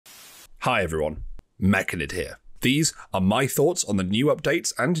Hi everyone, Mechanid here. These are my thoughts on the new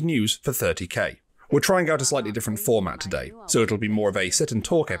updates and news for 30k. We're trying out a slightly different format today, so it'll be more of a sit and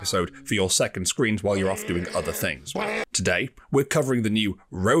talk episode for your second screens while you're off doing other things. Today, we're covering the new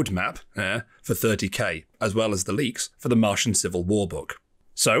roadmap for 30k, as well as the leaks for the Martian Civil War book.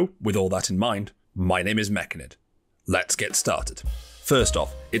 So, with all that in mind, my name is Mechanid. Let's get started. First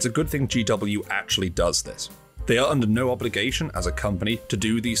off, it's a good thing GW actually does this. They are under no obligation as a company to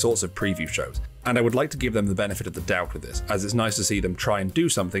do these sorts of preview shows, and I would like to give them the benefit of the doubt with this, as it's nice to see them try and do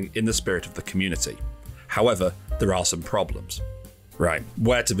something in the spirit of the community. However, there are some problems. Right,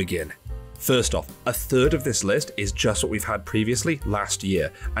 where to begin? First off, a third of this list is just what we've had previously last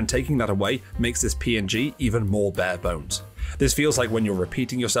year, and taking that away makes this PNG even more bare bones. This feels like when you're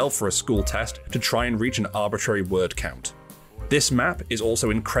repeating yourself for a school test to try and reach an arbitrary word count. This map is also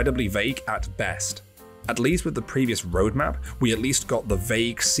incredibly vague at best. At least with the previous roadmap, we at least got the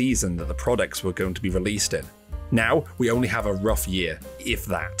vague season that the products were going to be released in. Now, we only have a rough year, if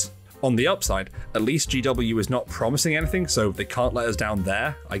that. On the upside, at least GW is not promising anything, so they can't let us down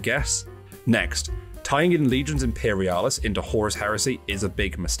there, I guess. Next, tying in Legions Imperialis into Horus Heresy is a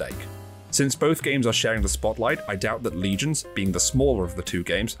big mistake. Since both games are sharing the spotlight, I doubt that Legions, being the smaller of the two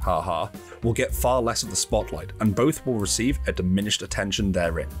games, will get far less of the spotlight, and both will receive a diminished attention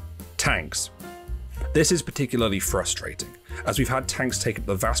therein. Tanks. This is particularly frustrating, as we've had tanks take up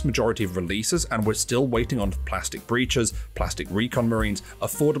the vast majority of releases and we're still waiting on plastic breachers, plastic recon marines,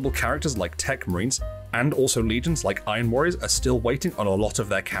 affordable characters like tech marines, and also legions like Iron Warriors are still waiting on a lot of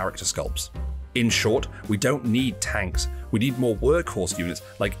their character sculpts. In short, we don't need tanks, we need more workhorse units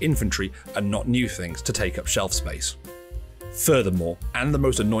like infantry and not new things to take up shelf space. Furthermore, and the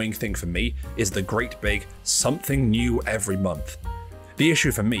most annoying thing for me, is the great big something new every month. The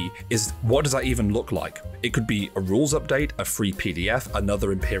issue for me is, what does that even look like? It could be a rules update, a free PDF,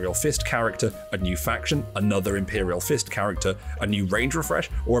 another Imperial Fist character, a new faction, another Imperial Fist character, a new range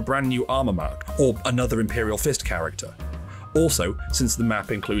refresh, or a brand new armor mark, or another Imperial Fist character. Also, since the map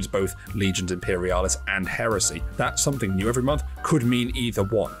includes both Legions Imperialis and Heresy, that something new every month could mean either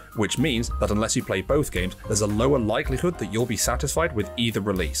one, which means that unless you play both games, there's a lower likelihood that you'll be satisfied with either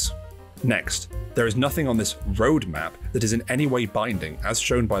release. Next, there is nothing on this roadmap that is in any way binding, as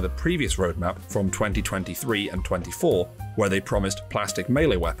shown by the previous roadmap from 2023 and 24, where they promised plastic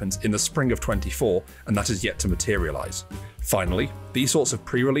melee weapons in the spring of 24, and that is yet to materialize. Finally, these sorts of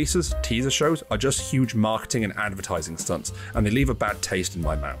pre-releases, teaser shows, are just huge marketing and advertising stunts, and they leave a bad taste in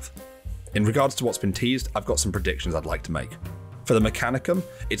my mouth. In regards to what's been teased, I've got some predictions I'd like to make. For the Mechanicum,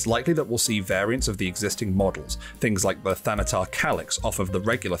 it's likely that we'll see variants of the existing models, things like the Thanatar Calyx off of the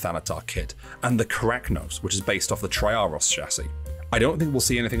regular Thanatar kit, and the Karachnos, which is based off the Triaros chassis. I don't think we'll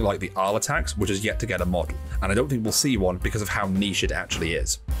see anything like the Arlatax, which is yet to get a model, and I don't think we'll see one because of how niche it actually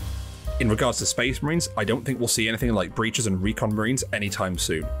is. In regards to Space Marines, I don't think we'll see anything like Breachers and Recon Marines anytime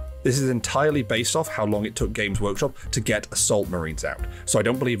soon. This is entirely based off how long it took Games Workshop to get Assault Marines out, so I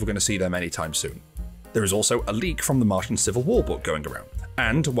don't believe we're going to see them anytime soon. There is also a leak from the Martian Civil War book going around,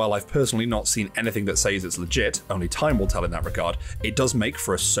 and while I've personally not seen anything that says it's legit, only time will tell in that regard, it does make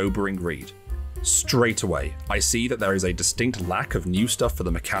for a sobering read. Straight away, I see that there is a distinct lack of new stuff for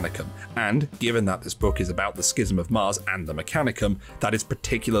the Mechanicum, and given that this book is about the Schism of Mars and the Mechanicum, that is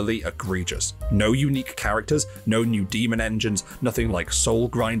particularly egregious. No unique characters, no new demon engines, nothing like soul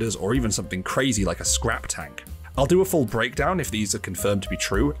grinders or even something crazy like a scrap tank. I'll do a full breakdown if these are confirmed to be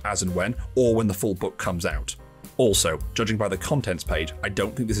true, as and when, or when the full book comes out. Also, judging by the contents page, I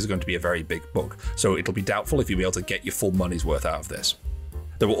don't think this is going to be a very big book, so it'll be doubtful if you'll be able to get your full money's worth out of this.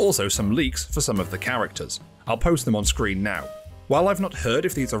 There were also some leaks for some of the characters. I'll post them on screen now. While I've not heard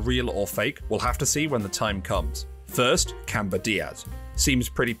if these are real or fake, we'll have to see when the time comes. First, Camba Diaz. Seems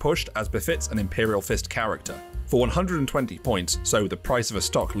pretty pushed as befits an Imperial Fist character. For 120 points, so the price of a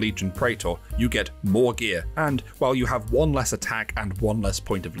stock Legion Praetor, you get more gear, and while you have one less attack and one less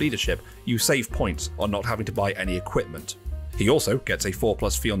point of leadership, you save points on not having to buy any equipment. He also gets a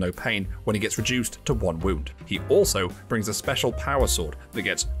 4+ feel no pain when he gets reduced to 1 wound. He also brings a special power sword that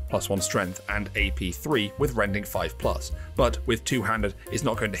gets +1 strength and AP 3 with rending 5+, but with two-handed is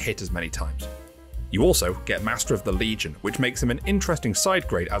not going to hit as many times. You also get Master of the Legion, which makes him an interesting side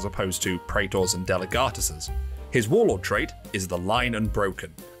grade as opposed to Praetors and Delegatuses. His Warlord trait is the Line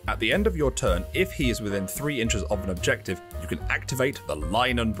Unbroken. At the end of your turn, if he is within 3 inches of an objective, you can activate the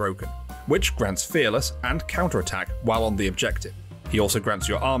Line Unbroken, which grants Fearless and counterattack while on the objective. He also grants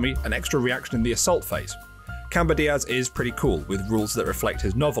your army an extra reaction in the assault phase. Camba Diaz is pretty cool, with rules that reflect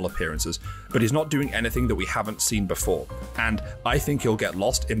his novel appearances, but he's not doing anything that we haven't seen before, and I think he'll get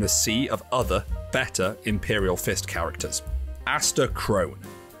lost in the sea of other, better Imperial Fist characters. Aster Crone.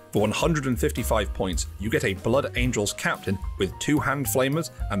 For 155 points, you get a Blood Angels Captain with 2 Hand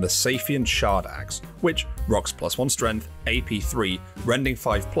Flamers and the Saphian Shard Axe, which rocks +1 strength, AP 3, Rending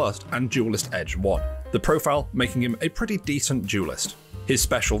 5+, and Duelist Edge 1. The profile making him a pretty decent duelist. His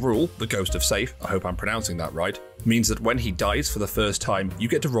special rule, the Ghost of Safe, I hope I'm pronouncing that right, means that when he dies for the first time, you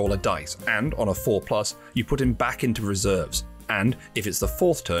get to roll a dice, and on a 4+, you put him back into reserves. And if it's the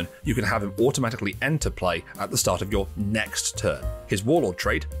 4th turn, you can have him automatically enter play at the start of your next turn. His Warlord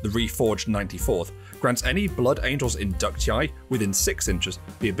trait, the Reforged 94th, grants any Blood Angels inductii within 6 inches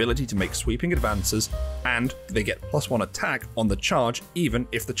the ability to make sweeping advances, and they get +1 attack on the charge even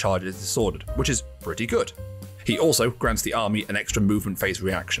if the charge is disordered, which is pretty good. He also grants the army an extra movement phase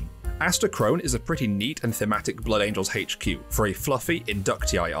reaction. Aster Crone is a pretty neat and thematic Blood Angels HQ for a fluffy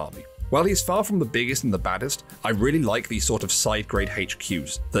inductii army. While he's far from the biggest and the baddest, I really like these sort of side-grade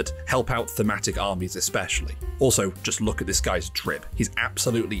HQs that help out thematic armies especially. Also, just look at this guy's drip. He's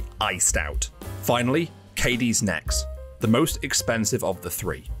absolutely iced out. Finally, KD's Nex, the most expensive of the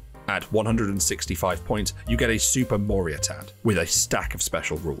 3. At 165 points, you get a Super Moriatat with a stack of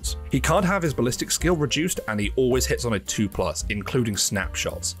special rules. He can't have his ballistic skill reduced, and he always hits on a 2+, including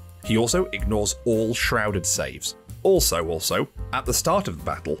snapshots. He also ignores all shrouded saves. Also, at the start of the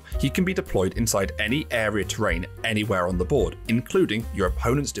battle, he can be deployed inside any area terrain anywhere on the board, including your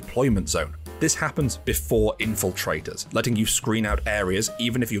opponent's deployment zone. This happens before infiltrators, letting you screen out areas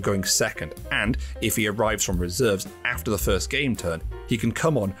even if you're going second, and if he arrives from reserves after the first game turn, he can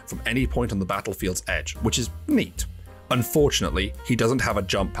come on from any point on the battlefield's edge, which is neat. Unfortunately, he doesn't have a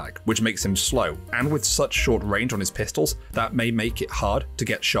jump pack, which makes him slow, and with such short range on his pistols, that may make it hard to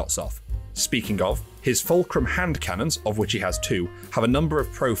get shots off. Speaking of, his Fulcrum hand cannons, of which he has 2, have a number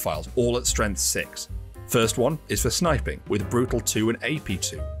of profiles, all at strength 6. First one is for sniping, with Brutal 2 and AP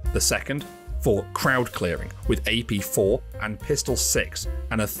 2. The second, for crowd clearing, with AP 4 and Pistol 6,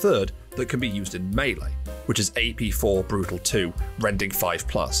 and a third that can be used in melee, which is AP 4 Brutal 2, Rending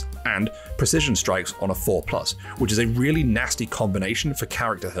 5+, and Precision Strikes on a 4+, which is a really nasty combination for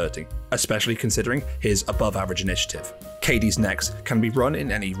character hurting, especially considering his above average initiative. KD's Nex can be run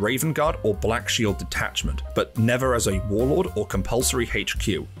in any Raven Guard or Black Shield detachment, but never as a Warlord or compulsory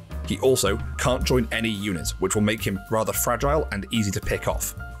HQ. He also can't join any units, which will make him rather fragile and easy to pick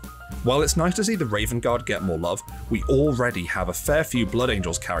off. While it's nice to see the Raven Guard get more love, we already have a fair few Blood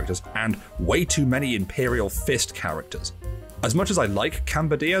Angels characters and way too many Imperial Fist characters. As much as I like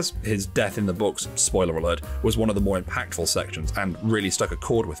Cambadias, his death in the books, spoiler alert, was one of the more impactful sections and really stuck a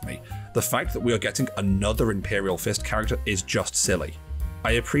chord with me. The fact that we are getting another Imperial Fist character is just silly.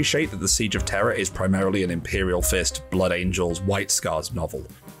 I appreciate that the Siege of Terror is primarily an Imperial Fist, Blood Angels, White Scars novel,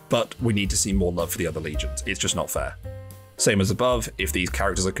 but we need to see more love for the other legions. It's just not fair. Same as above, if these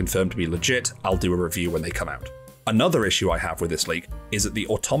characters are confirmed to be legit, I'll do a review when they come out. Another issue I have with this leak is that the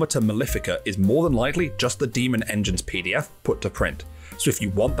Automata Malefica is more than likely just the Demon Engines PDF put to print. So if you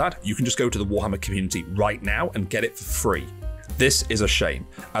want that, you can just go to the Warhammer community right now and get it for free. This is a shame,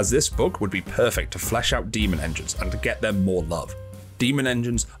 as this book would be perfect to flesh out Demon Engines and to get them more love. Demon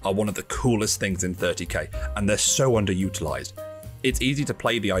Engines are one of the coolest things in 30k, and they're so underutilized. It's easy to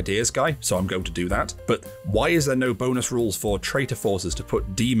play the ideas guy, so I'm going to do that, but why is there no bonus rules for traitor forces to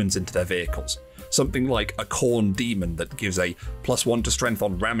put demons into their vehicles? Something like a Khorne demon that gives a +1 to strength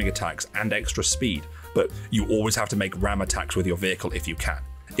on ramming attacks and extra speed, but you always have to make ram attacks with your vehicle if you can.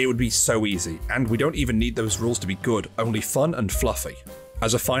 It would be so easy, and we don't even need those rules to be good, only fun and fluffy.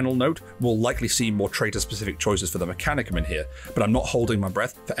 As a final note, we'll likely see more traitor-specific choices for the Mechanicum in here, but I'm not holding my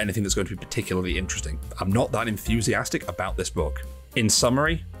breath for anything that's going to be particularly interesting. I'm not that enthusiastic about this book. In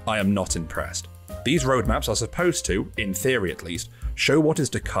summary, I am not impressed. These roadmaps are supposed to, in theory at least, show what is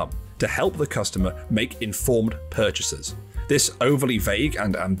to come, to help the customer make informed purchases. This overly vague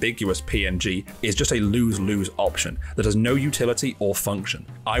and ambiguous PNG is just a lose-lose option that has no utility or function.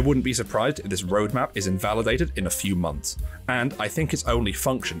 I wouldn't be surprised if this roadmap is invalidated in a few months, and I think its only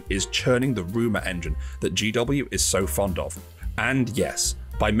function is churning the rumour engine that GW is so fond of. And yes,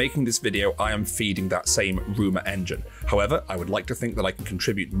 by making this video, I am feeding that same rumour engine. However, I would like to think that I can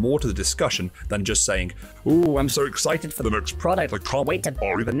contribute more to the discussion than just saying, "Ooh, I'm so excited for the next product, I can't wait to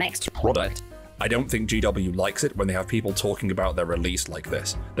buy the next product." I don't think GW likes it when they have people talking about their release like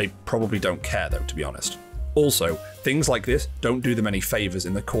this. They probably don't care though, to be honest. Also, things like this don't do them any favours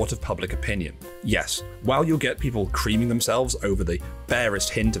in the court of public opinion. Yes, while you'll get people creaming themselves over the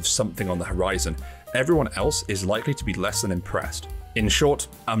barest hint of something on the horizon, everyone else is likely to be less than impressed. In short,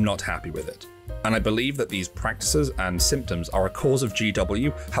 I'm not happy with it. And I believe that these practices and symptoms are a cause of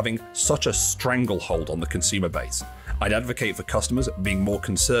GW having such a stranglehold on the consumer base. I'd advocate for customers being more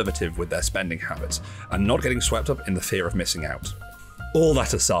conservative with their spending habits and not getting swept up in the fear of missing out. All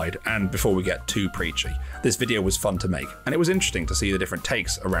that aside, and before we get too preachy, this video was fun to make, and it was interesting to see the different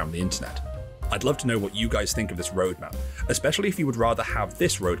takes around the internet. I'd love to know what you guys think of this roadmap, especially if you would rather have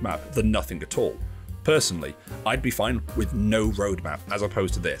this roadmap than nothing at all. Personally, I'd be fine with no roadmap as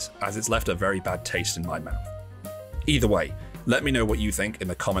opposed to this, as it's left a very bad taste in my mouth. Either way, let me know what you think in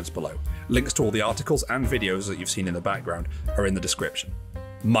the comments below. Links to all the articles and videos that you've seen in the background are in the description.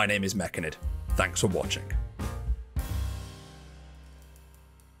 My name is Mechanid. Thanks for watching.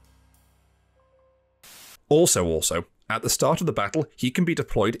 Also, at the start of the battle, he can be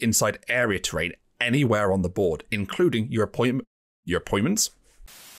deployed inside area terrain anywhere on the board, including your appointments.